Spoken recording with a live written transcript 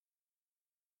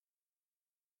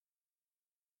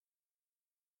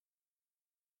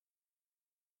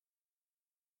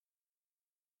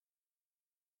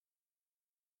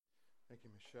Thank you,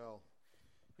 Michelle.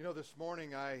 You know, this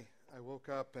morning I woke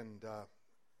up and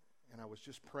I was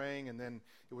just praying, and then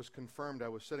it was confirmed. I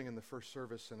was sitting in the first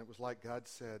service, and it was like God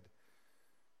said,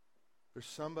 there's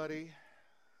somebody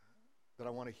that I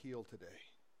want to heal today.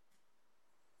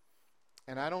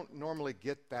 And I don't normally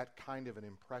get that kind of an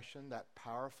impression that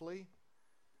powerfully.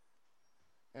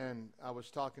 And I was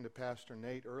talking to Pastor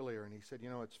Nate earlier, and he said, you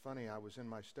know, it's funny, I was in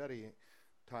my study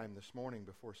time this morning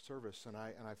before service, and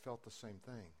I felt the same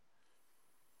thing.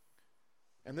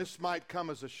 And this might come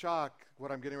as a shock,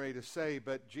 what I'm getting ready to say,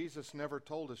 but Jesus never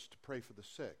told us to pray for the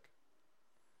sick.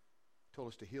 He told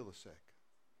us to heal the sick.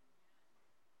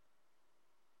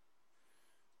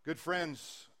 Good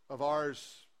friends of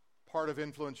ours, part of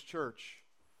Influence Church,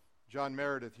 John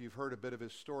Meredith, you've heard a bit of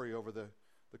his story over the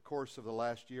course of the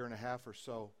last year and a half or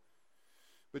so.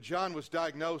 But John was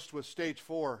diagnosed with stage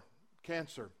 4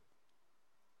 cancer.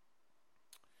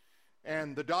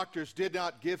 And the doctors did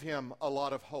not give him a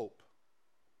lot of hope.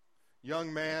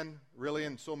 Young man, really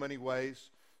in so many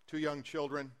ways, 2 young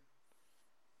children.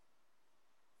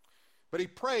 But he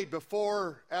prayed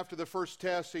after the first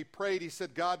test, he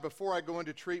said, God, before I go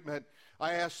into treatment,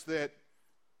 I ask that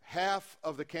half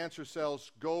of the cancer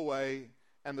cells go away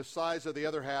and the size of the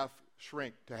other half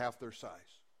shrink to half their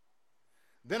size.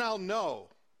 Then I'll know,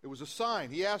 it was a sign,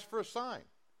 he asked for a sign.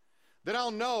 Then I'll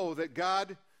know that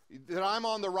God, that I'm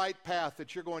on the right path,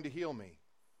 that you're going to heal me.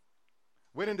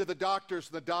 Went into the doctors,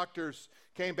 and the doctors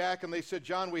came back and they said,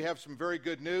 John, we have some very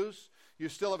good news. You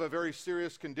still have a very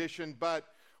serious condition, but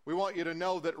we want you to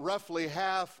know that roughly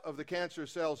half of the cancer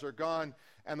cells are gone,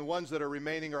 and the ones that are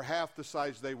remaining are half the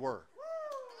size they were.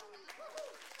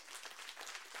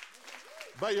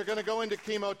 But you're going to go into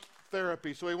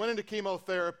chemotherapy. So he went into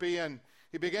chemotherapy, and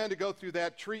he began to go through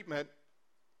that treatment,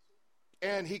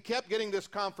 and he kept getting this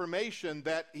confirmation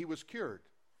that he was cured.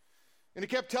 And he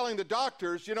kept telling the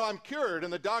doctors, you know, I'm cured.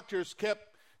 And the doctors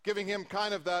kept giving him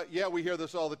kind of the, yeah, we hear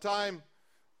this all the time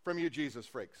from you Jesus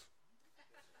freaks.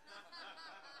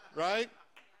 Right?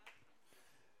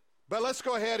 But let's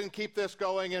go ahead and keep this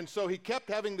going. And so he kept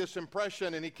having this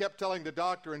impression, and he kept telling the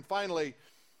doctor. And finally,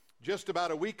 just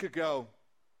about a week ago,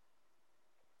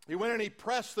 he went and he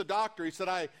pressed the doctor. He said,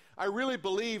 I really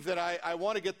believe that I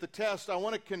want to get the test. I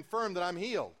want to confirm that I'm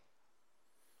healed.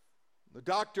 The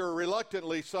doctor,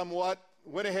 reluctantly somewhat,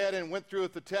 went ahead and went through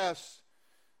with the tests.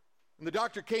 And the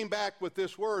doctor came back with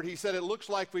this word. He said, it looks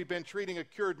like we've been treating a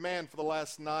cured man for the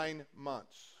last 9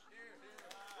 months.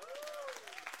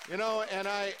 You know, and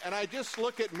I just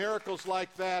look at miracles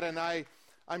like that, and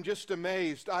I'm just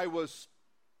amazed. I was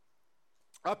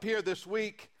up here this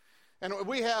week, and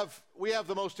we have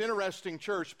the most interesting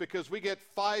church because we get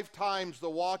 5 times the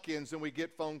walk-ins than we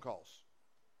get phone calls.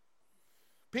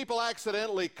 People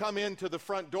accidentally come into the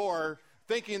front door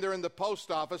thinking they're in the post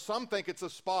office. Some think it's a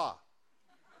spa.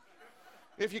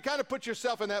 If you kind of put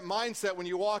yourself in that mindset when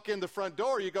you walk in the front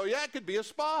door, you go, yeah, it could be a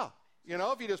spa. You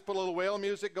know, if you just put a little whale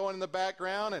music going in the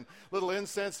background and little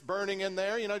incense burning in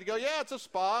there, you know, you go, yeah, it's a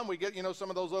spa. And we get, you know, some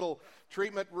of those little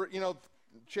treatment, you know,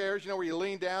 chairs, you know, where you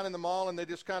lean down in the mall and they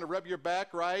just kind of rub your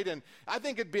back, right? And I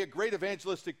think it'd be a great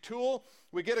evangelistic tool.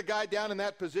 We get a guy down in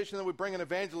that position, and we bring an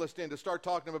evangelist in to start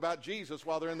talking to him about Jesus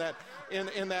while they're in that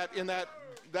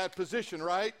position,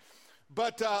 right?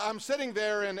 But I'm sitting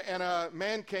there, and a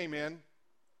man came in,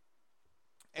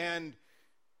 and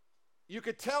you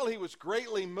could tell he was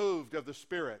greatly moved of the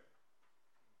Spirit.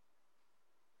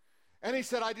 And he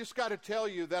said, I just got to tell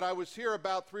you that I was here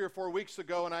about 3 or 4 weeks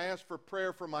ago, and I asked for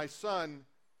prayer for my son.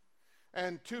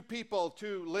 And 2 people,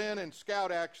 Lynn and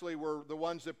Scout actually, were the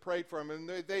ones that prayed for him. And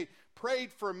they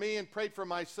prayed for me and prayed for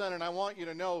my son. And I want you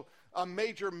to know a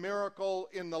major miracle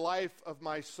in the life of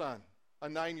my son, a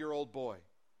 9-year-old boy.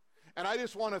 And I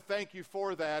just want to thank you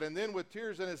for that. And then with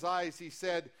tears in his eyes, he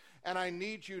said, and I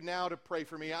need you now to pray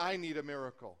for me. I need a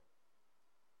miracle.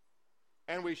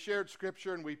 And we shared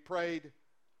scripture and we prayed.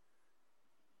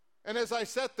 And as I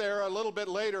sat there a little bit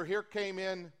later, here came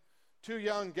in 2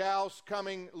 young gals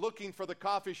coming, looking for the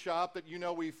coffee shop that, you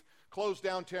know, we've closed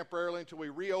down temporarily until we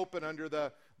reopen under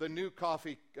the new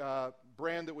coffee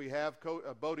brand that we have,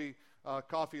 Bodhi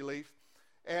Coffee Leaf.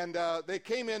 And they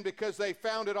came in because they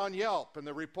found it on Yelp, and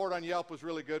the report on Yelp was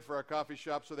really good for our coffee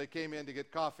shop, so they came in to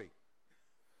get coffee.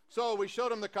 So we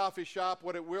showed them the coffee shop,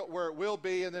 where it will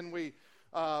be, and then we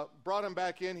brought him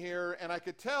back in here, and I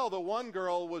could tell the one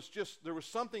girl was just, there was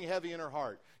something heavy in her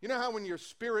heart. You know how when your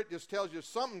spirit just tells you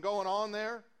something going on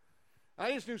there?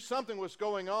 I just knew something was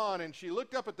going on, and she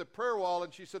looked up at the prayer wall,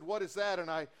 and she said, what is that? And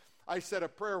I said, a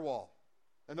prayer wall.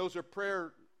 And those are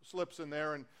prayer slips in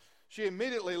there, and she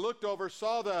immediately looked over,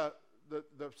 saw the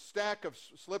the stack of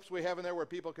slips we have in there where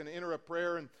people can enter a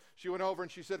prayer. And she went over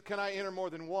and she said, "Can I enter more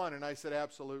than one?" And I said,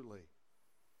 "Absolutely."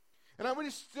 And I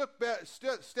just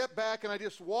stepped back and I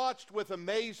just watched with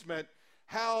amazement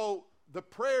how the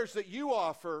prayers that you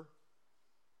offer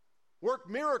work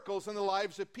miracles in the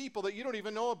lives of people that you don't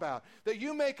even know about. That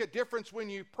you make a difference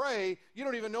when you pray, you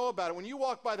don't even know about it. When you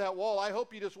walk by that wall, I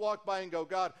hope you just walk by and go,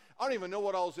 "God, I don't even know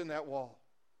what all's in that wall,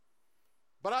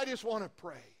 but I just want to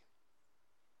pray."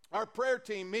 Our prayer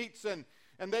team meets and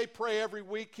they pray every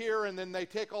week here, and then they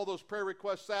take all those prayer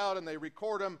requests out and they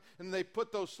record them, and they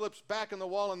put those slips back in the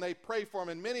wall and they pray for them.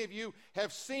 And many of you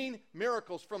have seen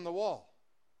miracles from the wall.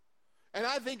 And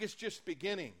I think it's just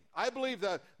beginning. I believe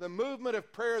that the movement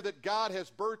of prayer that God has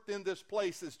birthed in this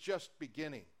place is just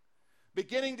beginning.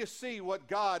 Beginning to see what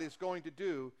God is going to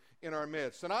do in our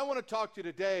midst. And I want to talk to you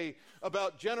today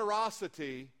about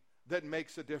generosity that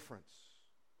makes a difference.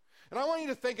 And I want you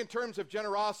to think in terms of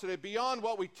generosity beyond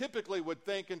what we typically would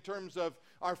think in terms of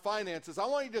our finances. I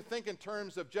want you to think in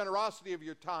terms of generosity of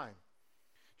your time,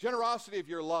 generosity of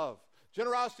your love,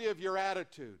 generosity of your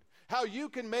attitude, how you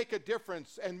can make a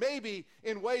difference, and maybe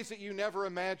in ways that you never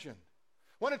imagined.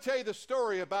 I want to tell you the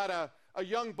story about a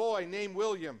young boy named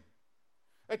William.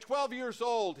 At 12 years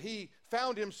old, he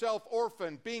found himself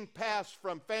orphaned, being passed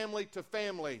from family to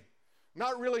family,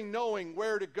 not really knowing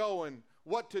where to go and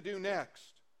what to do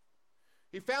next.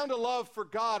 He found a love for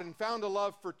God and found a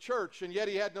love for church, and yet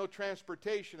he had no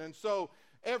transportation. And so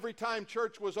every time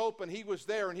church was open, he was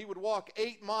there, and he would walk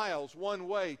 8 miles one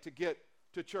way to get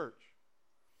to church.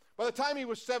 By the time he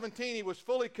was 17, he was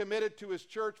fully committed to his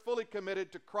church, fully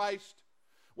committed to Christ,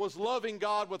 was loving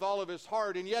God with all of his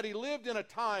heart, and yet he lived in a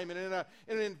time and in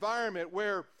an environment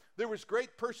where there was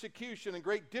great persecution and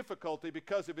great difficulty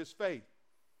because of his faith.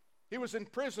 He was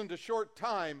imprisoned a short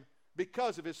time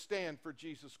because of his stand for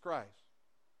Jesus Christ.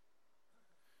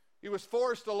 He was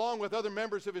forced, along with other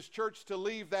members of his church, to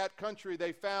leave that country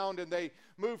they found, and they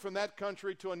moved from that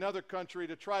country to another country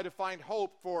to try to find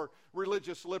hope for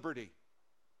religious liberty.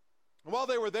 And while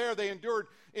they were there, they endured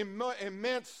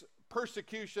immense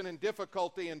persecution and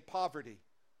difficulty and poverty.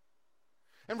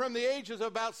 And from the ages of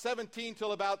about 17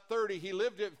 till about 30, he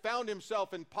found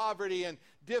himself in poverty and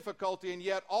difficulty, and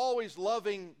yet always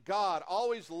loving God,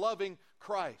 always loving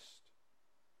Christ.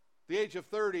 At the age of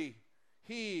 30,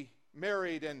 he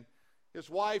married, and his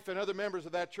wife and other members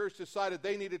of that church decided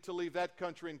they needed to leave that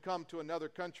country and come to another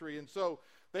country. And so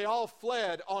they all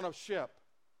fled on a ship.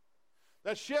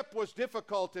 That ship was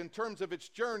difficult in terms of its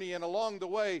journey, and along the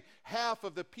way, half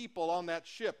of the people on that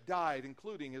ship died,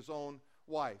 including his own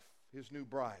wife, his new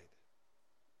bride.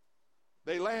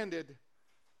 They landed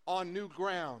on new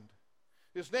ground.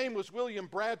 His name was William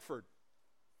Bradford.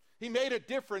 He made a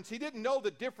difference. He didn't know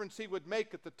the difference he would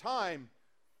make at the time.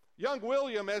 Young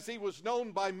William, as he was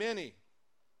known by many,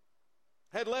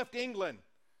 had left England.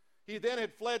 He then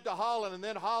had fled to Holland, and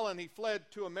then Holland he fled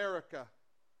to America.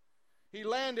 He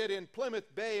landed in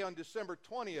Plymouth Bay on December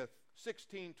 20th,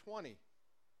 1620.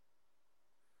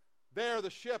 There the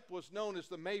ship was known as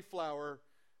the Mayflower,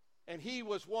 and he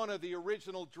was one of the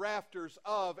original drafters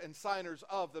of and signers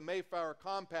of the Mayflower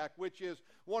Compact, which is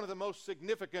one of the most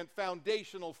significant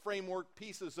foundational framework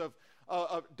pieces of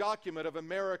document of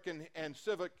American and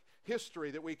civic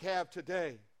history that we have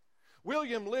today.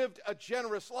 William lived a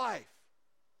generous life.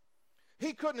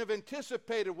 He couldn't have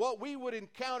anticipated what we would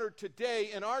encounter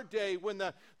today in our day when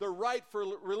the right for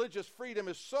religious freedom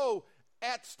is so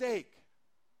at stake.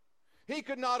 He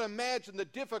could not imagine the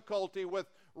difficulty with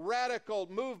radical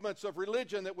movements of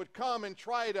religion that would come and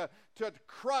try to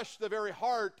crush the very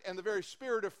heart and the very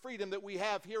spirit of freedom that we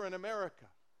have here in America.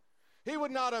 He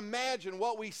would not imagine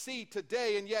what we see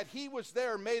today, and yet he was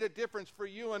there, made a difference for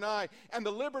you and I. And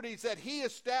the liberties that he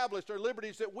established are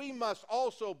liberties that we must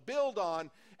also build on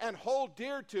and hold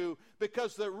dear to,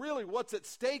 because really what's at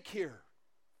stake here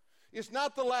is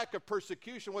not the lack of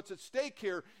persecution. What's at stake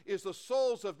here is the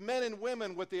souls of men and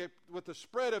women with the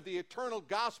spread of the eternal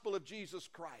gospel of Jesus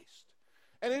Christ.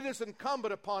 And it is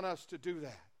incumbent upon us to do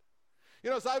that. You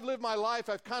know, as I've lived my life,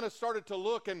 I've kind of started to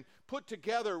look and put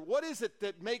together, what is it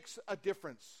that makes a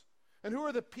difference? And who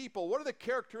are the people? What are the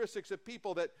characteristics of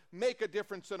people that make a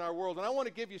difference in our world? And I want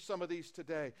to give you some of these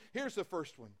today. Here's the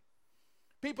first one.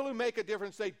 People who make a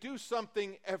difference, they do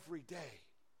something every day.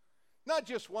 Not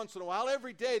just once in a while.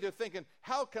 Every day they're thinking,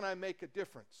 how can I make a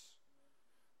difference?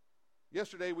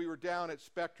 Yesterday we were down at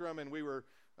Spectrum, and we were,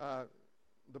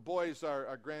 the boys,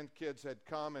 our grandkids had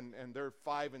come, and they're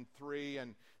 5 and 3,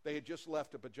 and they had just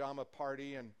left a pajama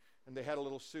party, and they had a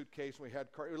little suitcase, and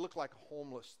it looked like a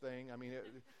homeless thing. I mean,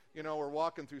 we're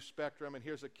walking through Spectrum, and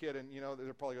here's a kid, and,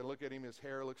 they're probably going to look at him. His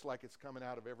hair looks like it's coming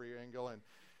out of every angle,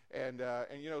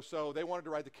 So they wanted to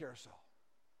ride the carousel.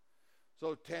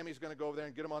 So Tammy's going to go over there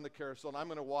and get them on the carousel, and I'm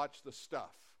going to watch the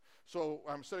stuff. So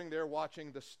I'm sitting there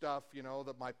watching the stuff,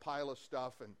 my pile of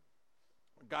stuff, and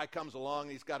a guy comes along,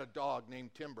 and he's got a dog named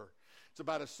Timber. It's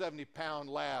about a 70-pound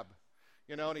lab,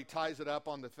 and he ties it up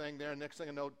on the thing there, and next thing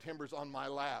I know, Timber's on my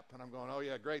lap, and I'm going, oh,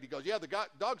 yeah, great. He goes, yeah, the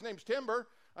dog's name's Timber.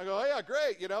 I go, oh, yeah,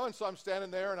 great, and so I'm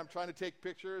standing there, and I'm trying to take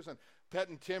pictures and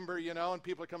petting Timber, and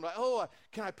people are coming like, oh,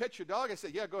 can I pet your dog? I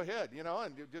said, yeah, go ahead,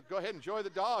 and just go ahead and enjoy the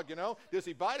dog, Does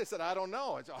he bite? I said, I don't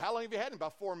know. I said, how long have you had him?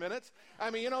 About 4 minutes.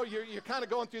 I mean, you're kind of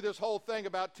going through this whole thing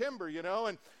about Timber,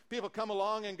 and people come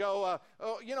along and go,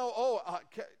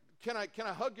 can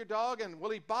I hug your dog, and will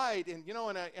he bite? And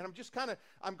I'm just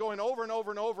I'm going over and over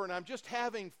and over, and I'm just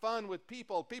having fun with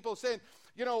people. People saying,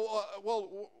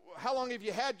 how long have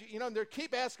you had, and they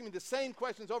keep asking me the same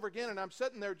questions over again, and I'm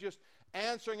sitting there just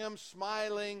answering them,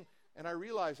 smiling, and I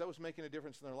realized I was making a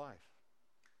difference in their life.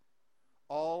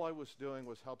 All I was doing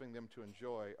was helping them to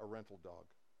enjoy a rental dog.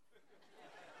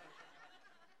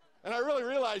 And I really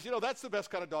realized, that's the best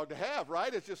kind of dog to have,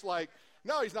 right? It's just like,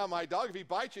 no, he's not my dog. If he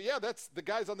bites you, yeah, that's the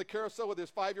guy's on the carousel with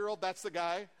his 5-year-old. That's the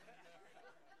guy.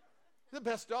 The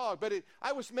best dog. But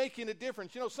I was making a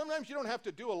difference. Sometimes you don't have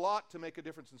to do a lot to make a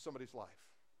difference in somebody's life.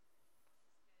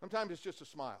 Sometimes it's just a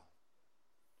smile.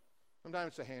 Sometimes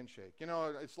it's a handshake.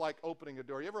 It's like opening a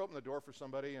door. You ever open the door for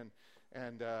somebody and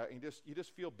you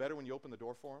just feel better when you open the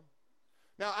door for them?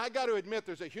 Now, I got to admit,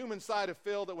 there's a human side of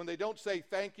Phil that when they don't say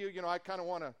thank you, I kind of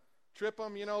want to trip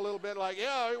them, a little bit like,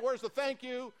 yeah, where's the thank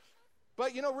you?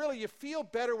 But, really, you feel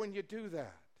better when you do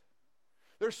that.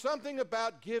 There's something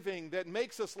about giving that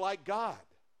makes us like God.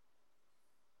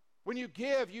 When you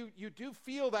give, you do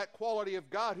feel that quality of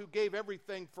God who gave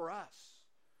everything for us.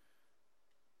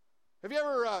 Have you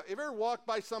ever walked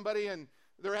by somebody and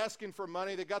they're asking for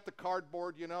money? They got the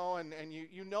cardboard, and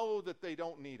you know that they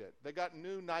don't need it. They got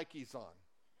new Nikes on.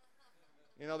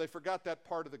 They forgot that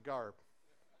part of the garb.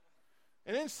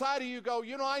 And inside of you go,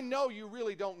 I know you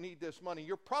really don't need this money.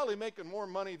 You're probably making more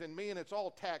money than me, and it's all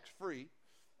tax-free.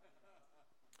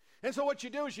 And so what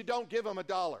you do is you don't give them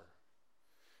 $1.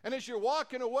 And as you're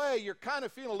walking away, you're kind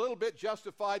of feeling a little bit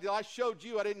justified. I showed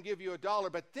you I didn't give you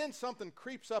 $1, but then something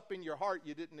creeps up in your heart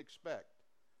you didn't expect.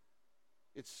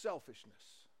 It's selfishness.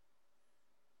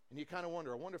 And you kind of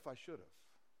wonder, I wonder if I should have.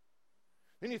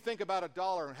 Then you think about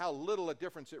 $1 and how little a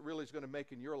difference it really is going to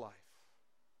make in your life.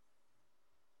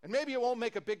 And maybe it won't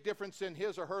make a big difference in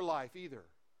his or her life either.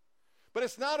 But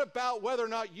it's not about whether or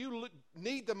not you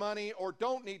need the money or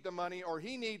don't need the money, or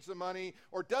he needs the money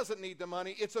or doesn't need the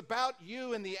money. It's about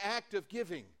you and the act of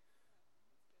giving.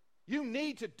 You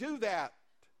need to do that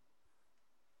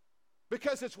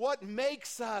because it's what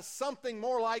makes us something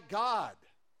more like God.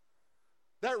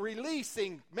 That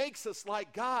releasing makes us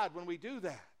like God when we do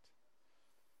that.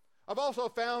 I've also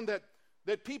found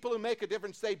that people who make a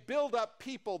difference, they build up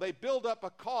people, they build up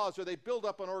a cause, or they build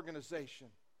up an organization.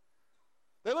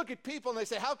 They look at people and they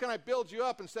say, how can I build you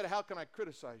up, instead of how can I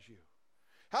criticize you?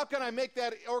 How can I make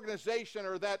that organization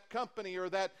or that company or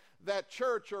that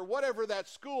church or whatever, that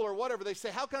school or whatever, they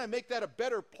say, how can I make that a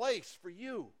better place for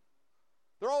you?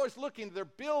 They're always looking, they're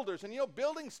builders, and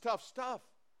building's tough stuff.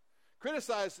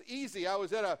 Criticize easy. I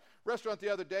was at a restaurant the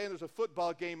other day and there was a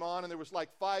football game on, and there was like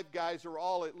 5 guys who were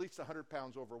all at least 100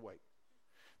 pounds overweight.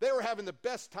 They were having the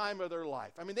best time of their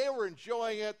life. I mean, they were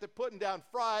enjoying it. They're putting down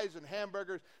fries and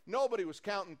hamburgers. Nobody was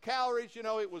counting calories.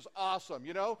 It was awesome,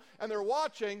 And they're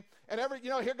watching, and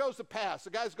here goes the pass.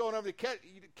 The guy's going over to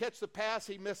catch the pass.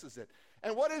 He misses it.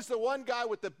 And what is the one guy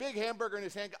with the big hamburger in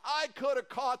his hand? I could have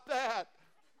caught that.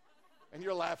 And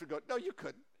you're laughing, going, no, you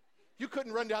couldn't. You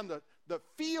couldn't run down the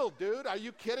field, dude. Are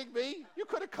you kidding me? You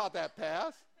could have caught that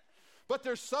pass. But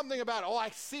there's something about, I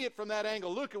see it from that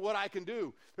angle. Look at what I can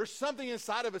do. There's something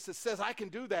inside of us that says, I can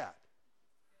do that.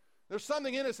 There's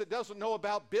something in us that doesn't know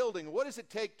about building. What does it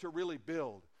take to really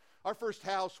build? Our first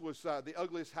house was the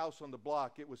ugliest house on the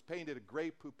block. It was painted a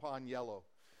gray poupon yellow.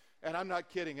 And I'm not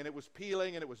kidding. And it was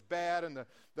peeling, and it was bad. And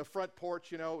the front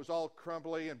porch, it was all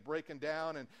crumbly and breaking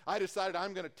down. And I decided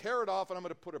I'm going to tear it off, and I'm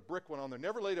going to put a brick one on there.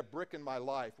 Never laid a brick in my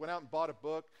life. Went out and bought a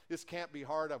book. This can't be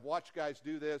hard. I've watched guys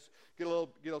do this. Get a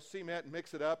little cement and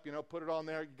mix it up, put it on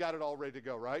there. You got it all ready to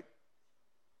go, right?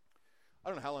 I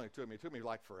don't know how long it took me. It took me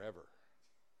like forever.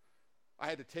 I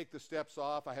had to take the steps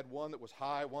off. I had one that was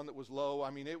high, one that was low.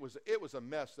 I mean, it was a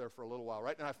mess there for a little while,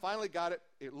 right? And I finally got it.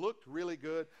 It looked really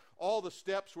good. All the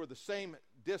steps were the same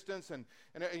distance, and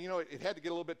it had to get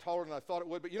a little bit taller than I thought it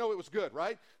would, but it was good,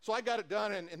 right? So I got it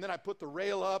done, and then I put the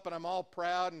rail up, and I'm all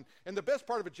proud. And the best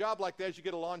part of a job like that is you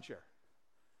get a lawn chair,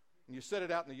 and you set it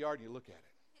out in the yard, and you look at it.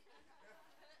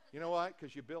 You know why?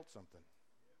 Because you built something.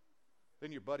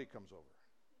 Then your buddy comes over.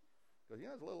 Goes,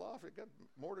 it's a little off. It got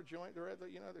mortar joint,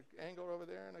 the angle over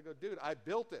there. And I go, dude, I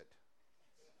built it.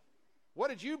 What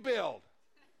did you build?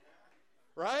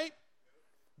 Right?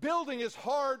 Building is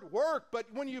hard work, but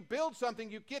when you build something,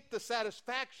 you get the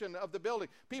satisfaction of the building.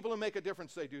 People who make a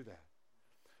difference, they do that.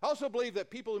 I also believe that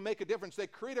people who make a difference, they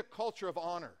create a culture of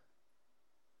honor.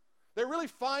 They really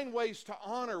find ways to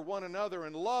honor one another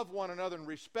and love one another and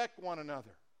respect one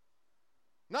another.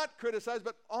 Not criticize,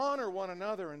 but honor one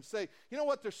another and say, you know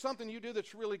what, there's something you do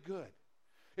that's really good.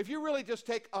 If you really just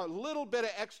take a little bit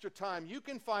of extra time, you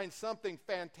can find something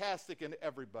fantastic in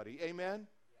everybody. Amen?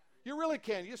 You really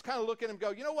can. You just kind of look at them and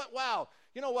go, you know what, wow,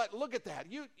 you know what, look at that.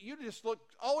 You just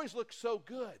always look so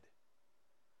good.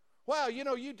 Wow,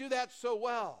 you do that so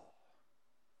well.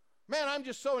 Man, I'm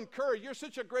just so encouraged. You're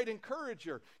such a great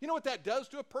encourager. You know what that does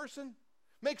to a person?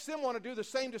 Makes them want to do the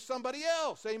same to somebody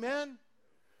else. Amen?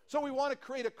 So we want to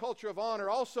create a culture of honor.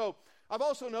 Also, I've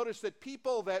also noticed that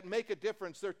people that make a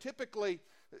difference,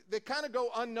 they kind of go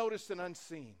unnoticed and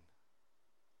unseen.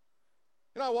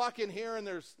 I walk in here and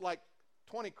there's like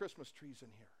 20 Christmas trees in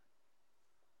here.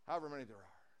 However many there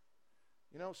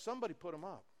are. Somebody put them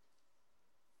up.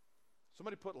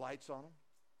 Somebody put lights on them.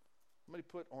 Somebody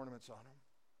put ornaments on them.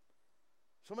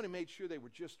 Somebody made sure they were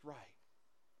just right.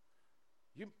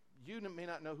 You may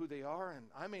not know who they are, and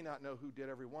I may not know who did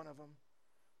every one of them.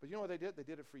 But you know what they did? They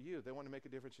did it for you. They wanted to make a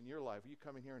difference in your life. You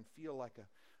come in here and feel like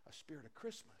a spirit of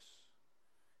Christmas.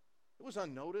 It was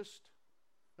unnoticed.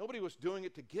 Nobody was doing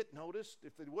it to get noticed.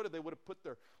 If they would have put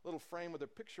their little frame with their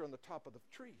picture on the top of the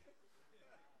tree.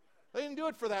 They didn't do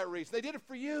it for that reason. They did it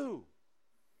for you.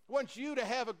 They want you to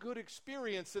have a good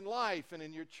experience in life and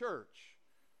in your church.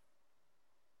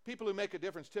 People who make a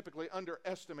difference typically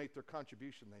underestimate their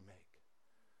contribution they make.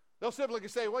 They'll simply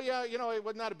say, well, yeah, it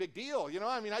was not a big deal.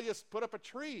 I just put up a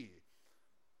tree.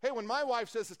 Hey, when my wife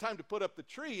says it's time to put up the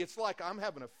tree, it's like I'm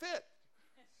having a fit.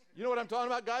 You know what I'm talking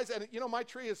about, guys? And, my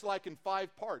tree is like in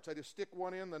 5 parts. I just stick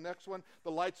one in, the next one,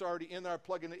 the light's already in there, I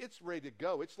plug in it. It's ready to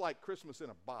go. It's like Christmas in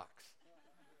a box.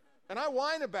 And I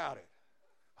whine about it.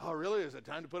 Oh, really? Is it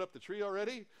time to put up the tree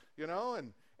already?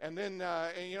 And then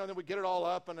we get it all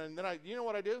up, and then you know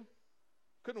what I do?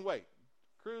 Couldn't wait.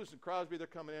 Cruz and Crosby, they're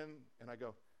coming in, and I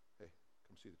go, hey,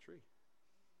 come see the tree.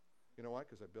 You know why?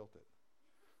 Because I built it.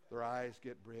 Their eyes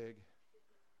get big.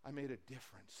 I made a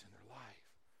difference in their life.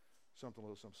 Something a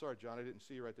little something. Sorry, John, I didn't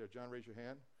see you right there. John, raise your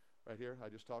hand. Right here, I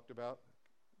just talked about.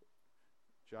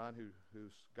 John,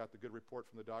 who's got the good report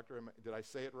from the doctor. Did I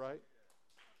say it right?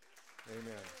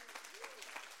 Amen.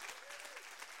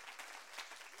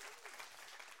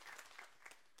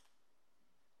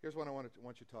 Here's what I want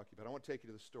you to talk about. I want to take you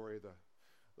to the story of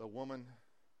the woman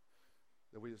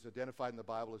that was identified in the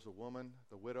Bible as a woman,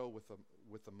 the widow with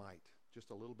the mite. Just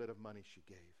a little bit of money she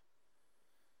gave.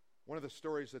 One of the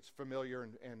stories that's familiar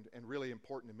and really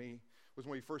important to me was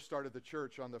when we first started the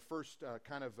church. On the first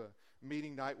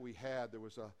meeting night we had, there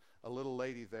was a little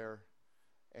lady there,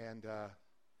 and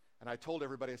I told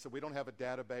everybody, I said, we don't have a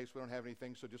database, we don't have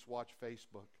anything, so just watch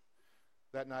Facebook.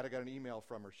 That night I got an email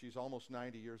from her. She's almost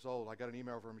 90 years old. I got an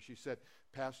email from her. She said,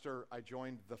 Pastor, I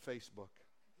joined the Facebook.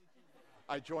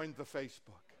 I joined the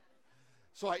Facebook.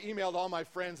 So I emailed all my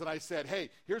friends and I said, hey,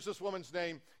 here's this woman's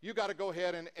name. You got to go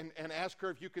ahead and ask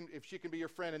her if she can be your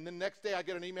friend. And then the next day I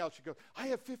get an email. She goes, I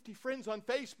have 50 friends on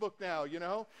Facebook now,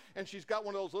 And she's got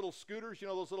one of those little scooters,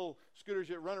 those little scooters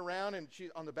that run around. And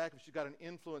on the back of it, she's got an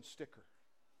influence sticker.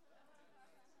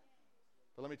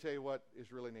 But let me tell you what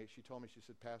is really neat. She told me, she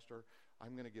said, Pastor,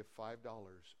 I'm going to give $5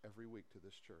 every week to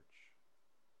this church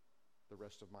the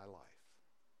rest of my life.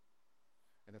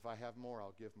 And if I have more,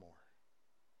 I'll give more.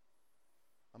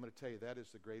 I'm going to tell you, that is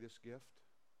the greatest gift,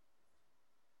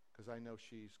 because I know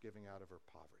she's giving out of her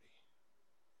poverty.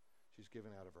 She's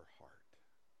giving out of her heart.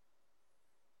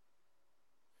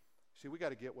 See, we got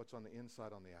to get what's on the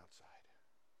inside on the outside.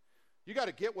 You got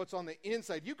to get what's on the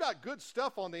inside. You got good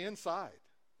stuff on the inside.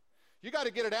 You got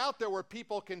to get it out there where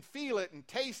people can feel it and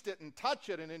taste it and touch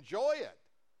it and enjoy it.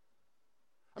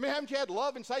 Haven't you had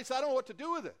love inside? You say, I don't know what to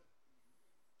do with it.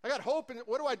 I got hope in it.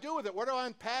 What do I do with it? Where do I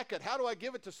unpack it? How do I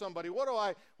give it to somebody? What do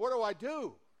I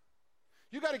do?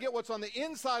 You got to get what's on the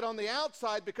inside on the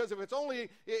outside, because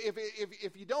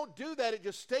if you don't do that, it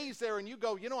just stays there and you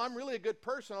go, I'm really a good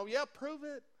person. Oh yeah, prove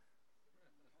it.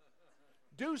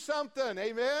 Do something,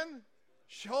 amen?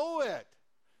 Show it.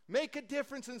 Make a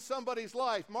difference in somebody's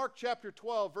life. Mark chapter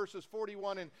 12, verses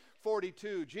 41 and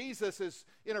 42. Jesus is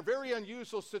in a very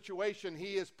unusual situation.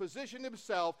 He has positioned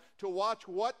himself to watch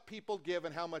what people give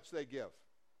and how much they give.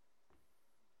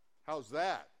 How's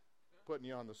that? Putting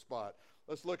you on the spot.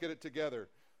 Let's look at it together.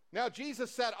 Now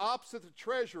Jesus sat opposite the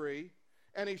treasury,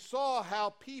 And he saw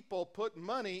how people put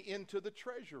money into the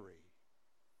treasury.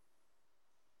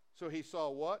 So he saw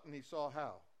what and he saw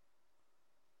how.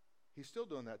 He's still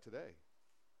doing that today.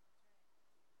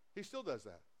 He still does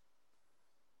that.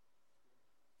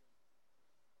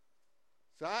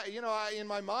 So, in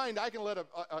my mind, I can let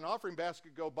an offering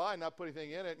basket go by and not put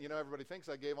anything in it. And, everybody thinks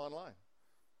I gave online.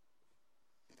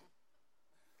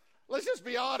 Let's just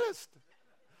be honest,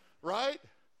 right?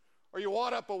 Or you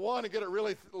wad up a one and get it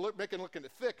really looking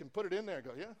thick and put it in there and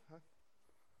go, yeah. But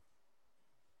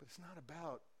it's not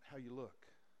about how you look.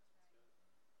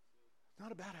 It's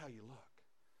not about how you look.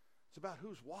 It's about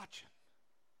who's watching.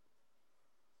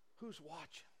 Who's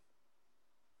watching?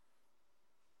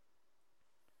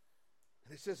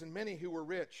 And it says, and many who were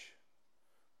rich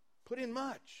put in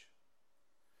much.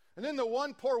 And then the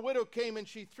one poor widow came and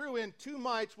she threw in 2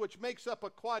 mites, which makes up a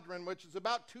quadrant, which is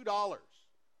about $2.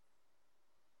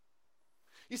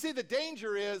 You see, the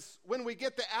danger is when we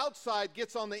get the outside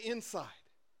gets on the inside.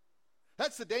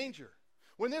 That's the danger.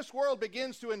 When this world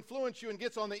begins to influence you and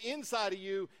gets on the inside of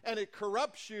you and it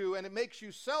corrupts you and it makes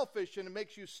you selfish and it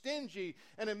makes you stingy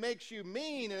and it makes you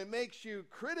mean and it makes you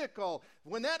critical,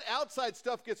 when that outside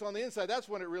stuff gets on the inside, that's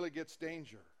when it really gets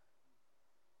danger.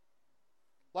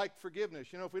 Like forgiveness.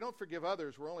 If we don't forgive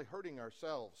others, we're only hurting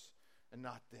ourselves and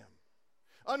not them.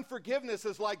 Unforgiveness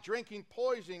is like drinking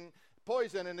poison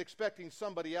and expecting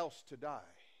somebody else to die.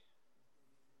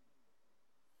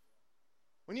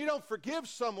 When you don't forgive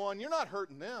someone, you're not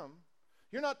hurting them.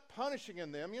 You're not punishing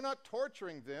them. You're not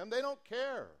torturing them. They don't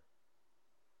care.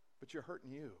 But you're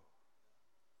hurting you.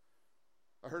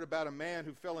 I heard about a man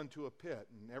who fell into a pit,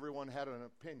 and everyone had an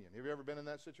opinion. Have you ever been in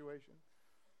that situation?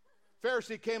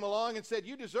 Pharisee came along and said,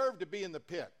 you deserve to be in the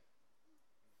pit.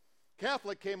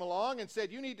 Catholic came along and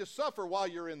said, you need to suffer while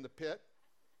you're in the pit.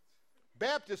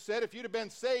 Baptist said, if you'd have been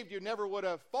saved, you never would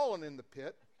have fallen in the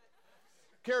pit.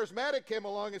 Charismatic came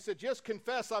along and said, just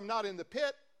confess I'm not in the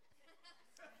pit.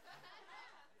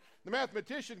 The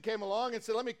mathematician came along and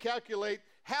said, let me calculate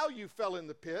how you fell in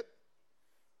the pit.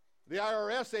 The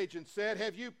IRS agent said,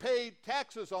 have you paid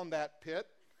taxes on that pit?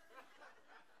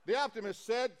 The optimist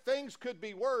said, things could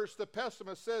be worse. The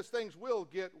pessimist says, things will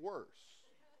get worse.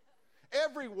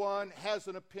 Everyone has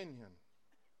an opinion.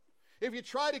 If you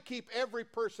try to keep every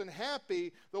person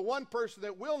happy, the one person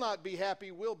that will not be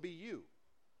happy will be you.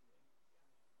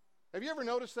 Have you ever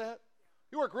noticed that?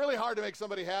 You work really hard to make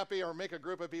somebody happy or make a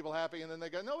group of people happy, and then they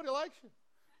go, nobody likes you.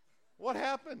 What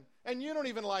happened? And you don't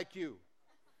even like you.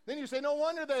 Then you say, no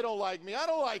wonder they don't like me. I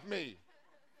don't like me.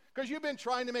 Because you've been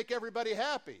trying to make everybody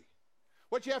happy.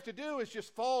 What you have to do is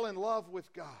just fall in love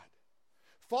with God.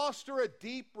 Foster a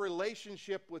deep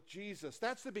relationship with Jesus.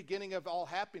 That's the beginning of all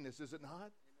happiness, is it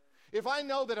not? If I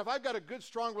know that if I've got a good,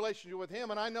 strong relationship with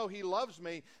Him and I know He loves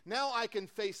me, now I can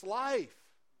face life.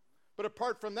 But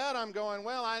apart from that, I'm going,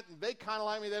 well, they kind of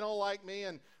like me, they don't like me,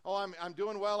 and I'm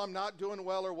doing well, I'm not doing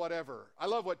well, or whatever. I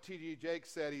love what T.D. Jakes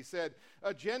said. He said,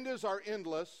 agendas are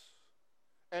endless,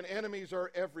 and enemies are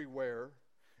everywhere,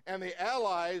 and the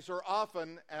allies are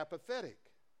often apathetic.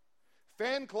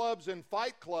 Fan clubs and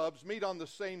fight clubs meet on the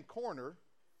same corner.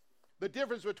 The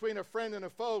difference between a friend and a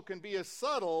foe can be as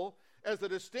subtle as the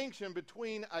distinction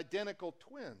between identical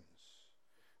twins.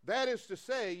 That is to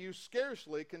say, you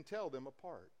scarcely can tell them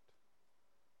apart.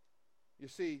 You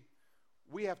see,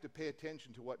 we have to pay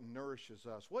attention to what nourishes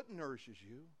us. What nourishes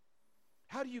you?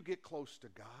 How do you get close to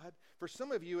God? For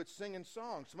some of you, it's singing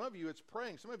songs. Some of you, it's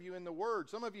praying. Some of you, in the Word.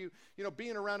 Some of you,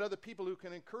 being around other people who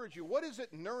can encourage you. What is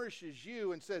it nourishes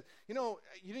you and says,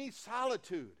 you need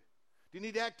solitude? Do you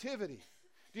need activity?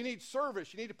 Do you need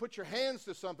service? You need to put your hands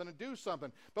to something and do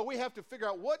something. But we have to figure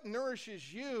out what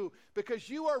nourishes you, because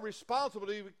you are responsible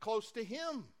to be close to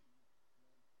Him.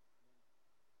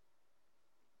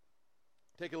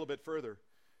 Take it a little bit further.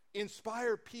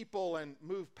 Inspire people and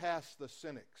move past the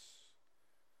cynics.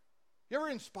 You ever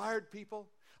inspired people?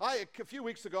 A few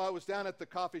weeks ago, I was down at the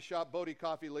coffee shop, Bodie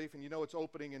Coffee Leaf, and it's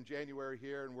opening in January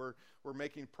here, and we're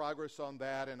making progress on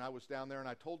that. And I was down there, and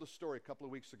I told a story a couple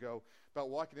of weeks ago about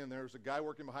walking in there. There was a guy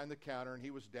working behind the counter, and he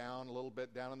was down a little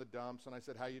bit, down in the dumps. And I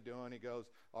said, how you doing? He goes,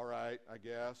 all right, I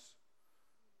guess.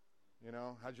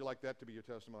 How'd you like that to be your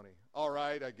testimony? All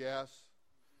right, I guess.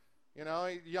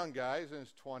 Young guy, he's in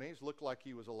his 20s, looked like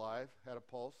he was alive, had a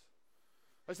pulse.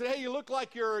 I said, hey, you look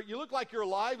like you're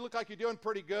alive, you look like you're doing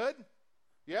pretty good.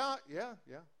 Yeah,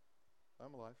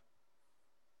 I'm alive.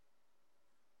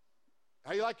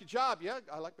 How you like your job? Yeah,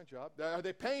 I like my job. Are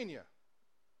they paying you?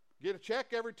 Get a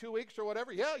check every 2 weeks or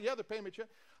whatever? Yeah, they're paying me a check.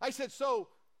 I said, so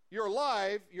you're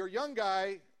alive, you're a young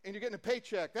guy, and you're getting a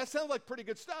paycheck. That sounds like pretty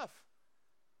good stuff.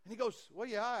 And he goes, well,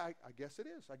 yeah, I guess it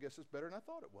is. I guess it's better than I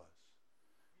thought it was.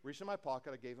 Reached in my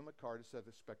pocket. I gave him a card that said,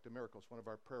 "Expect a miracle." It's one of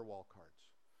our prayer wall cards.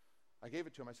 I gave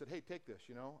it to him. I said, "Hey, take this.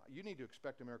 You need to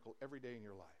expect a miracle every day in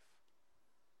your life."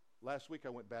 Last week I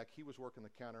went back. He was working the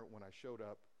counter when I showed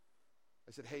up.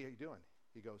 I said, "Hey, how you doing?"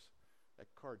 He goes,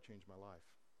 "That card changed my life."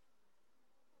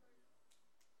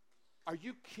 Are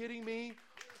you kidding me?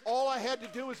 All I had to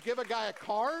do was give a guy a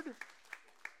card?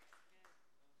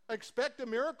 Expect a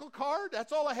miracle card?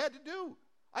 That's all I had to do.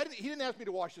 He didn't ask me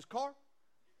to wash his car.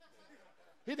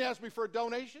 He didn't ask me for a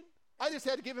donation. I just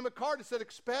had to give him a card that said,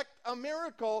 "Expect a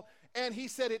miracle." And he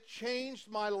said it changed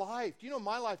my life. Do you know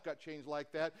my life got changed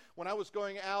like that? When I was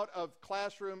going out of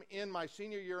classroom in my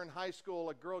senior year in high school,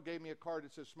 a girl gave me a card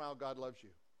that says, "Smile, God loves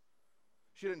you."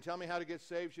 She didn't tell me how to get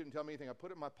saved. She didn't tell me anything. I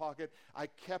put it in my pocket. I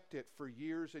kept it for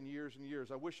years and years and years.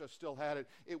 I wish I still had it.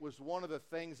 It was one of the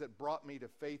things that brought me to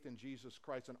faith in Jesus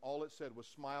Christ, and all it said was,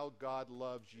 "Smile, God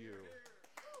loves you."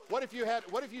 What if you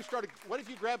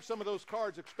grabbed some of those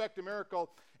cards, "Expect a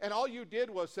miracle," and all you did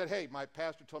was said, "Hey, my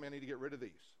pastor told me I need to get rid of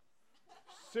these."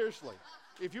 Seriously.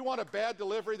 If you want a bad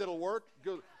delivery that'll work,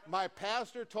 go, "My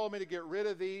pastor told me to get rid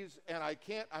of these, and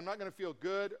I'm not going to feel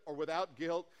good or without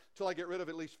guilt till I get rid of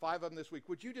at least 5 of them this week.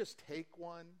 Would you just take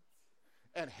one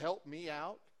and help me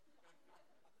out?"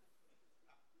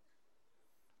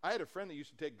 I had a friend that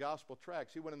used to take gospel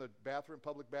tracts. He went in the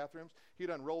public bathrooms. He'd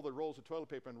unroll the rolls of toilet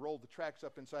paper and roll the tracts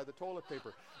up inside the toilet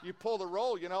paper. You pull the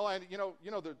roll,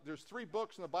 and there's 3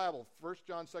 books in the Bible, 1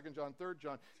 John, 2 John, 3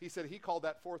 John. He said he called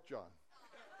that 4th John.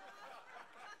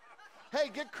 Hey,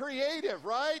 get creative,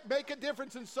 right? Make a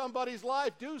difference in somebody's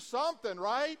life. Do something,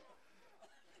 right?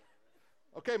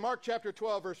 Okay, Mark chapter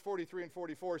 12, verse 43 and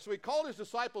 44. "So he called his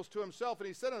disciples to himself, and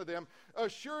he said unto them,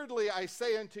 Assuredly I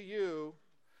say unto you,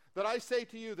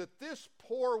 that this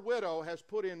poor widow has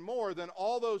put in more than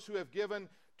all those who have given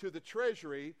to the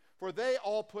treasury, for they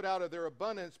all put out of their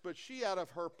abundance, but she out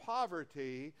of her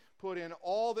poverty put in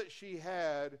all that she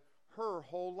had, her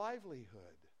whole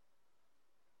livelihood."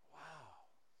 Wow.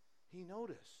 He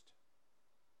noticed.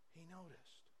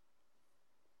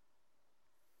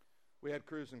 We had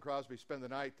Cruz and Crosby spend the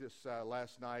night this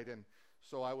last night, and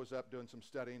so I was up doing some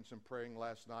studying, some praying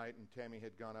last night, and Tammy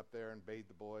had gone up there and bathed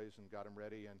the boys and got them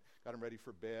ready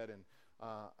for bed. And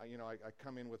I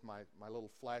come in with my little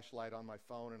flashlight on my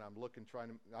phone, and I'm looking,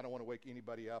 I don't want to wake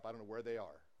anybody up. I don't know where they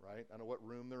are, right? I don't know what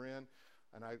room they're in.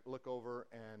 And I look over,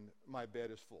 and my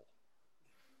bed is full.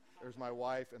 There's my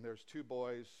wife, and there's 2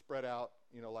 boys spread out,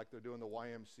 like they're doing the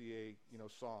YMCA,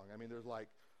 song. I mean, there's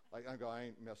I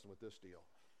ain't messing with this deal.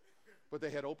 But they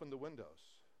had opened the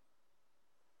windows.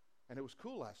 And it was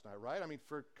cool last night, right? I mean,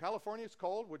 for California, it's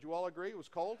cold. Would you all agree? It was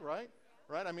cold, right?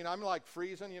 Right? I mean, I'm like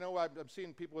freezing. I'm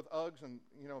seeing people with Uggs and,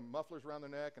 mufflers around their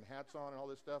neck and hats on and all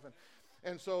this stuff.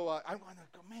 And so I'm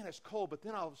going, man, it's cold. But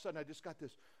then all of a sudden, I just got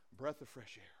this breath of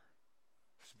fresh air.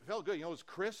 It felt good. It was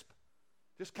crisp.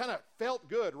 Just kind of felt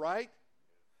good, right?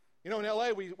 In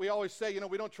L.A., we always say,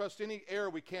 we don't trust any air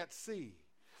we can't see.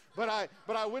 But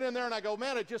I went in there and I go,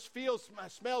 man, it just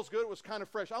smells good. It was kind of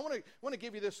fresh. I want to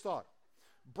give you this thought.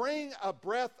 Bring a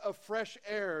breath of fresh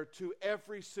air to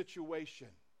every situation.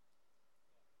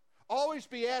 Always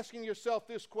be asking yourself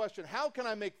this question: how can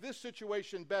I make this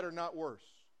situation better, not worse?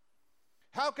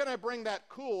 How can I bring that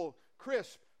cool,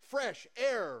 crisp, fresh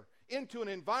air into an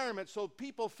environment so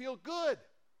people feel good?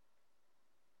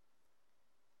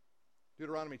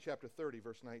 Deuteronomy chapter 30,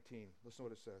 verse 19. Listen to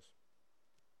what it says.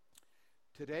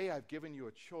 "Today I've given you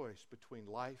a choice between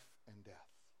life and death,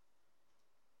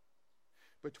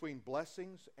 between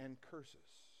blessings and curses."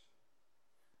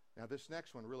 Now this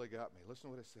next one really got me. Listen to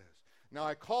what it says. "Now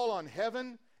I call on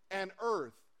heaven and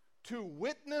earth to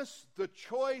witness the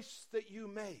choice that you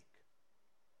make."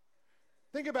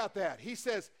 Think about that. He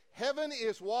says heaven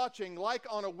is watching like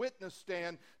on a witness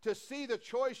stand to see the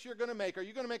choice you're going to make. Are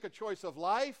you going to make a choice of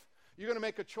life? You're going to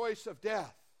make a choice of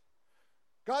death.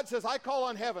 God says, I call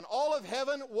on heaven. All of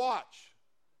heaven, watch.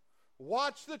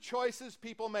 Watch the choices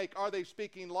people make. Are they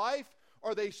speaking life?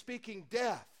 Or are they speaking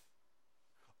death?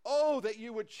 Oh, that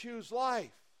you would choose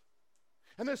life.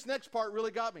 And this next part really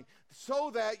got me.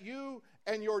 So that you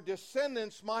and your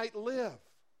descendants might live.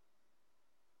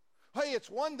 Hey, it's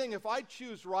one thing if I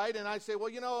choose right and I say, well,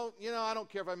 I don't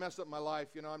care if I mess up my life.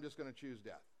 I'm just going to choose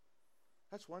death.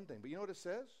 That's one thing. But you know what it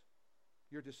says?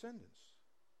 Your descendants.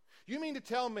 You mean to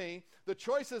tell me the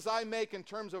choices I make in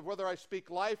terms of whether I speak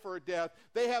life or death,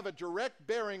 they have a direct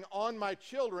bearing on my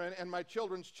children and my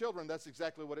children's children? That's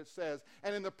exactly what it says.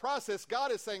 And in the process,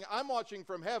 God is saying, I'm watching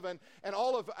from heaven, and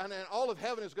all of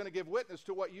heaven is going to give witness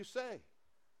to what you say.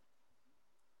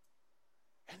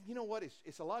 And you know what?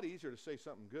 It's a lot easier to say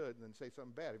something good than say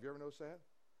something bad. Have you ever noticed that?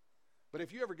 But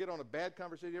if you ever get on a bad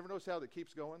conversation, you ever notice how that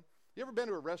keeps going? You ever been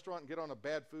to a restaurant and get on a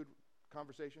bad food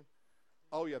conversation?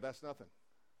 Oh, yeah, that's nothing.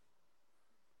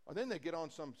 Or then they get on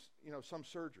some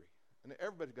surgery, and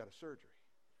everybody's got a surgery.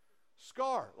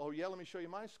 Scar. Oh, yeah, let me show you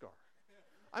my scar.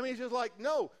 I mean, it's just like,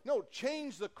 no,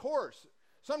 change the course.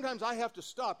 Sometimes I have to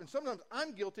stop, and sometimes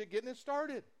I'm guilty of getting it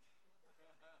started.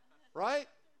 Right?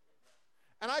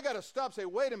 And I got to stop and say,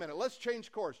 wait a minute, let's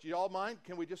change course. Do you all mind?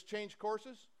 Can we just change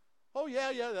courses? Oh,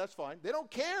 yeah, that's fine. They don't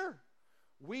care.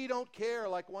 We don't care.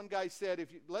 Like one guy said,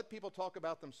 if you let people talk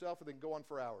about themselves, they can go on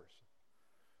for hours.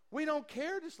 We don't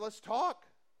care. Just let's talk.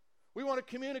 We want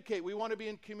to communicate. We want to be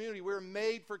in community. We're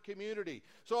made for community.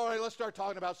 So, all right, let's start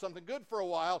talking about something good for a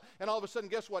while. And all of a sudden,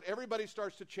 guess what? Everybody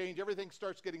starts to change. Everything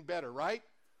starts getting better, right?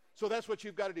 So that's what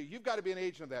you've got to do. You've got to be an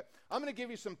agent of that. I'm going to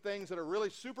give you some things that are really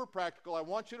super practical. I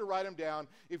want you to write them down.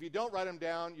 If you don't write them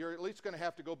down, you're at least going to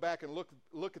have to go back and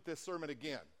look at this sermon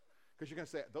again. Because you're going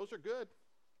to say, those are good.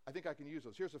 I think I can use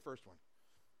those. Here's the first one.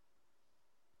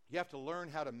 You have to learn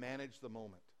how to manage the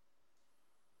moment.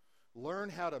 Learn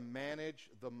how to manage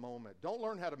the moment. Don't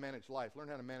learn how to manage life. Learn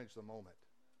how to manage the moment.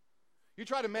 You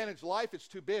try to manage life, it's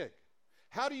too big.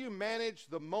 How do you manage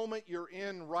the moment you're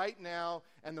in right now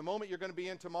and the moment you're going to be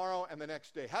in tomorrow and the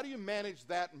next day? How do you manage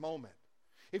that moment?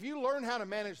 If you learn how to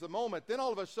manage the moment, then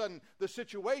all of a sudden the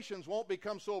situations won't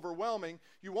become so overwhelming.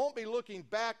 You won't be looking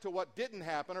back to what didn't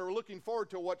happen or looking forward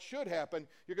to what should happen.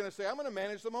 You're going to say, I'm going to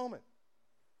manage the moment.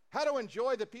 How do I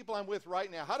enjoy the people I'm with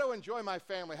right now? How do I enjoy my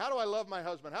family? How do I love my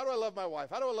husband? How do I love my wife?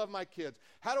 How do I love my kids?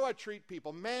 How do I treat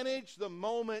people? Manage the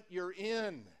moment you're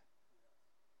in.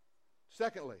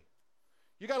 Secondly,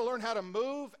 you got to learn how to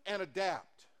move and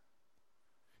adapt.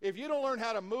 If you don't learn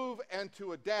how to move and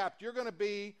to adapt, you're going to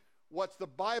be what the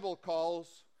Bible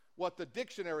calls, what the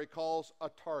dictionary calls, a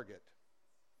target.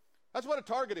 That's what a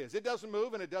target is. It doesn't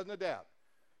move and it doesn't adapt.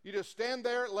 You just stand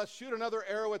there, let's shoot another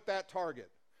arrow at that target.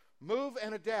 Move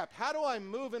and adapt. How do I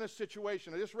move in a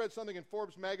situation? I just read something in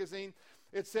Forbes magazine.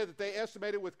 It said that they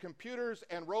estimated with computers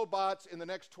and robots in the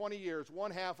next 20 years,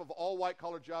 1/2 of all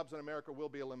white-collar jobs in America will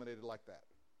be eliminated like that.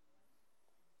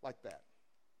 Like that.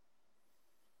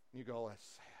 And you go, that's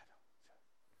sad.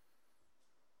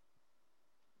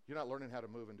 You're not learning how to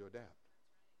move and to adapt.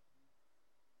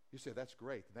 You say, that's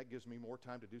great. That gives me more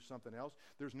time to do something else.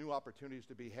 There's new opportunities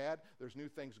to be had. There's new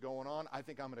things going on. I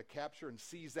think I'm going to capture and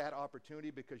seize that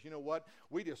opportunity because you know what?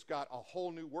 We just got a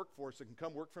whole new workforce that can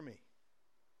come work for me.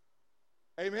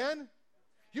 Amen?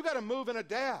 You got to move and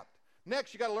adapt.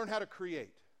 Next, you got to learn how to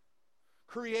create.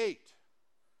 Create.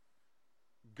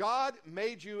 God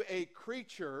made you a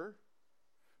creature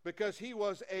because he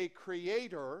was a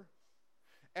creator.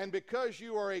 And because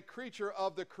you are a creature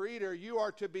of the Creator, you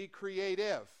are to be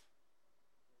creative.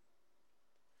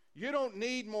 You don't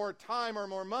need more time or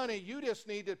more money. You just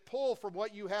need to pull from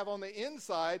what you have on the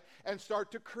inside and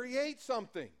start to create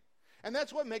something. And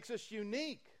that's what makes us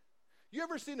unique. You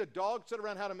ever seen a dog sit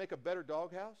around how to make a better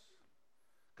doghouse?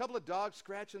 A couple of dogs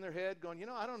scratching their head going,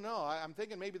 I don't know. I'm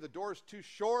thinking maybe the door's too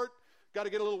short. Got to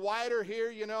get a little wider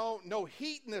here, No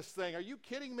heat in this thing. Are you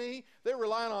kidding me? They're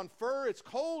relying on fur. It's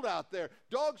cold out there.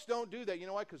 Dogs don't do that. You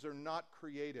know why? Because they're not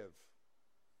creative.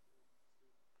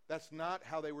 That's not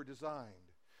how they were designed.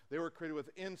 They were created with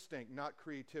instinct, not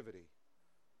creativity.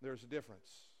 There's a difference.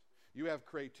 You have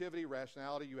creativity,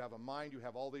 rationality, you have a mind, you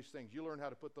have all these things. You learn how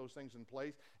to put those things in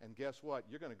place, and guess what?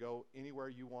 You're going to go anywhere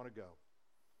you want to go.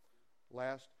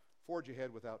 Last, forge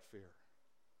ahead without fear.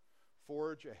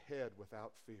 Forge ahead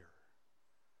without fear.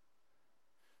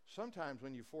 Sometimes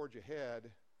when you forge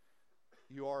ahead,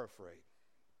 you are afraid.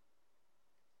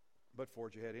 But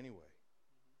forge ahead anyway.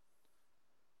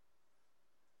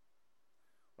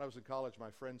 When I was in college,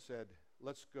 my friend said,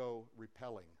 let's go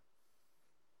rappelling.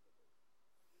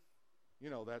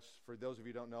 That's, for those of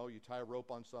you who don't know, you tie a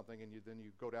rope on something and then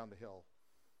you go down the hill,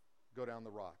 go down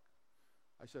the rock.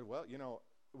 I said, well,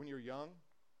 when you're young,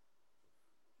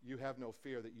 you have no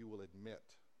fear that you will admit.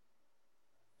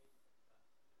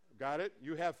 Got it?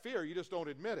 You have fear, you just don't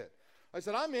admit it. I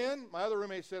said, I'm in. My other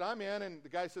roommate said, I'm in. And the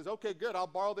guy says, okay, good, I'll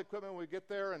borrow the equipment when we get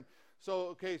there. And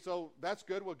so that's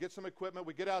good. We'll get some equipment.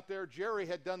 We get out there. Jerry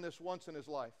had done this once in his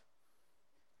life.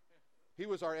 He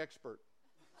was our expert.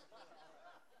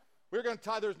 We're going to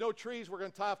tie, there's no trees. We're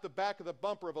going to tie off the back of the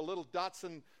bumper of a little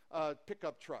Datsun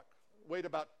pickup truck. Weighed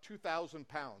about 2,000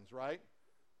 pounds, right?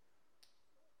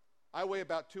 I weigh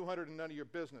about 200 and none of your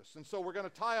business. And so we're going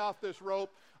to tie off this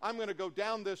rope. I'm going to go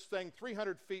down this thing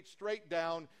 300 feet straight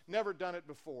down. Never done it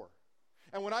before.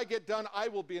 And when I get done, I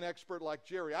will be an expert like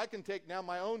Jerry. I can take now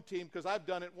my own team because I've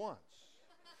done it once.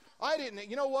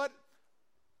 You know what?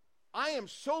 I am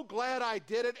so glad I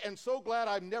did it and so glad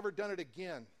I've never done it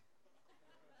again.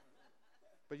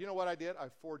 But you know what I did? I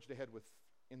forged ahead with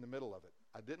in the middle of it.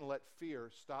 I didn't let fear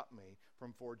stop me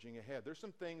from forging ahead. There's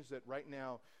some things that right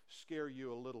now scare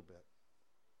you a little bit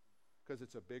because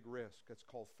it's a big risk. It's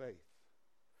called faith.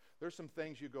 There's some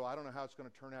things you go, I don't know how it's going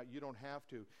to turn out. You don't have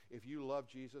to. If you love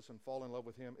Jesus and fall in love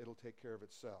with him, it'll take care of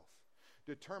itself.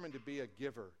 Determined to be a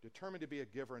giver. Determined to be a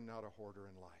giver and not a hoarder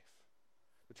in life.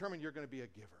 Determined you're going to be a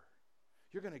giver.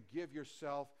 You're going to give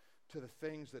yourself to the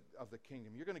things of the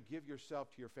kingdom. You're going to give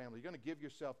yourself to your family. You're going to give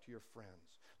yourself to your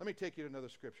friends. Let me take you to another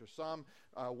scripture. Psalm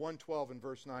 112 and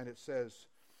verse 9, it says,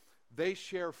 they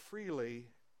share freely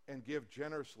and give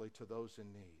generously to those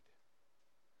in need.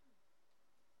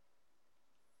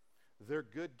 Their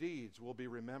good deeds will be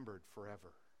remembered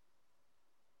forever.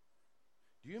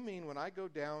 Do you mean when I go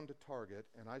down to Target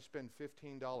and I spend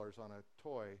 $15 on a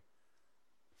toy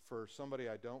for somebody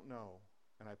I don't know,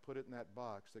 and I put it in that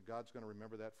box, that God's going to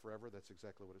remember that forever? That's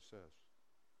exactly what it says.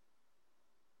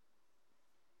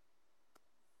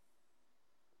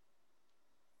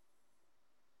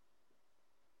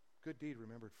 Good deed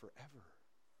remembered forever.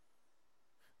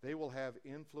 They will have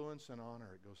influence and honor,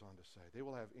 it goes on to say. They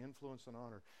will have influence and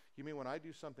honor. You mean when I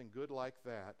do something good like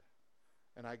that,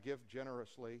 and I give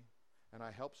generously, and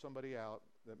I help somebody out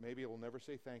that maybe will never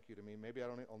say thank you to me, maybe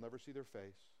I'll never see their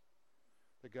face,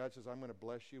 that God says, I'm going to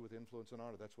bless you with influence and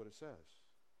honor. That's what it says.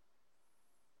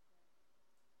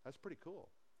 That's pretty cool.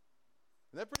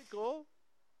 Isn't that pretty cool?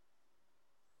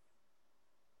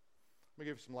 Let me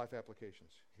give you some life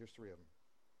applications. Here's 3 of them.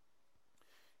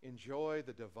 Enjoy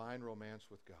the divine romance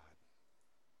with God.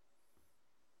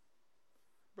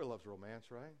 Everybody loves romance,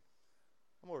 right?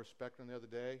 I'm over Spectrum the other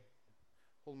day,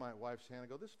 holding my wife's hand. I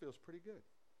go, this feels pretty good.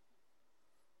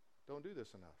 Don't do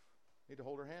this enough. Need to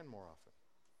hold her hand more often,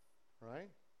 right?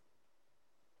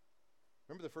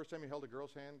 Remember the first time you held a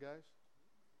girl's hand, guys?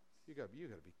 You got to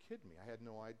be kidding me. I had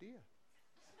no idea.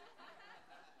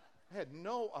 I had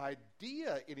no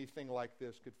idea anything like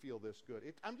this could feel this good.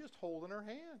 I'm just holding her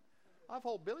hand. I've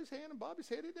held Billy's hand and Bobby's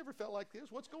hand. It never felt like this.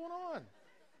 What's going on?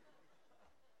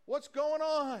 What's going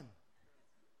on?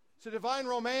 It's a divine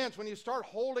romance. When you start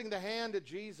holding the hand of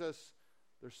Jesus,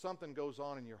 there's something goes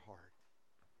on in your heart.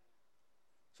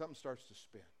 Something starts to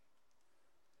spin.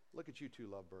 Look at you two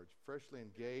lovebirds, freshly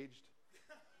engaged,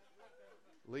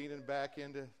 leaning back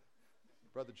into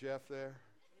Brother Jeff there,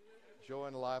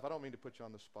 enjoying life. I don't mean to put you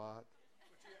on the spot,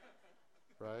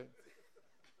 right?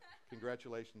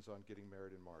 Congratulations on getting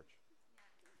married in March.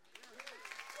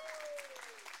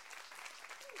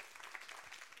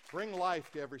 Bring life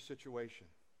to every situation.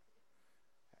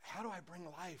 How do I bring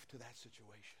life to that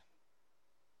situation?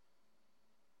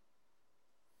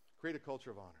 Create a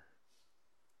culture of honor.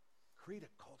 Create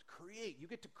a culture. Create. You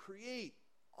get to create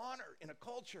honor in a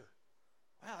culture.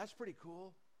 Wow, that's pretty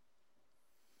cool.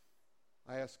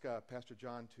 I asked Pastor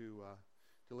John to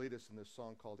lead us in this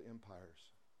song called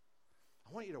Empires.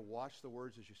 I want you to watch the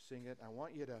words as you sing it. I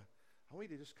want you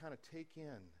to just kind of take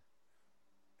in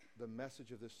the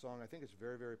message of this song. I think it's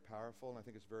very, very powerful, and I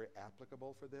think it's very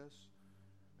applicable for this.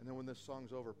 And then when this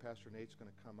song's over, Pastor Nate's going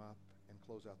to come up and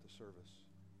close out the service.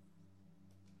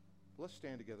 But let's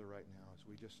stand together right now as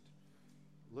we just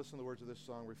listen to the words of this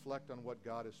song, reflect on what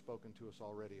God has spoken to us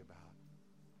already about,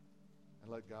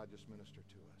 and let God just minister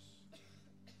to us.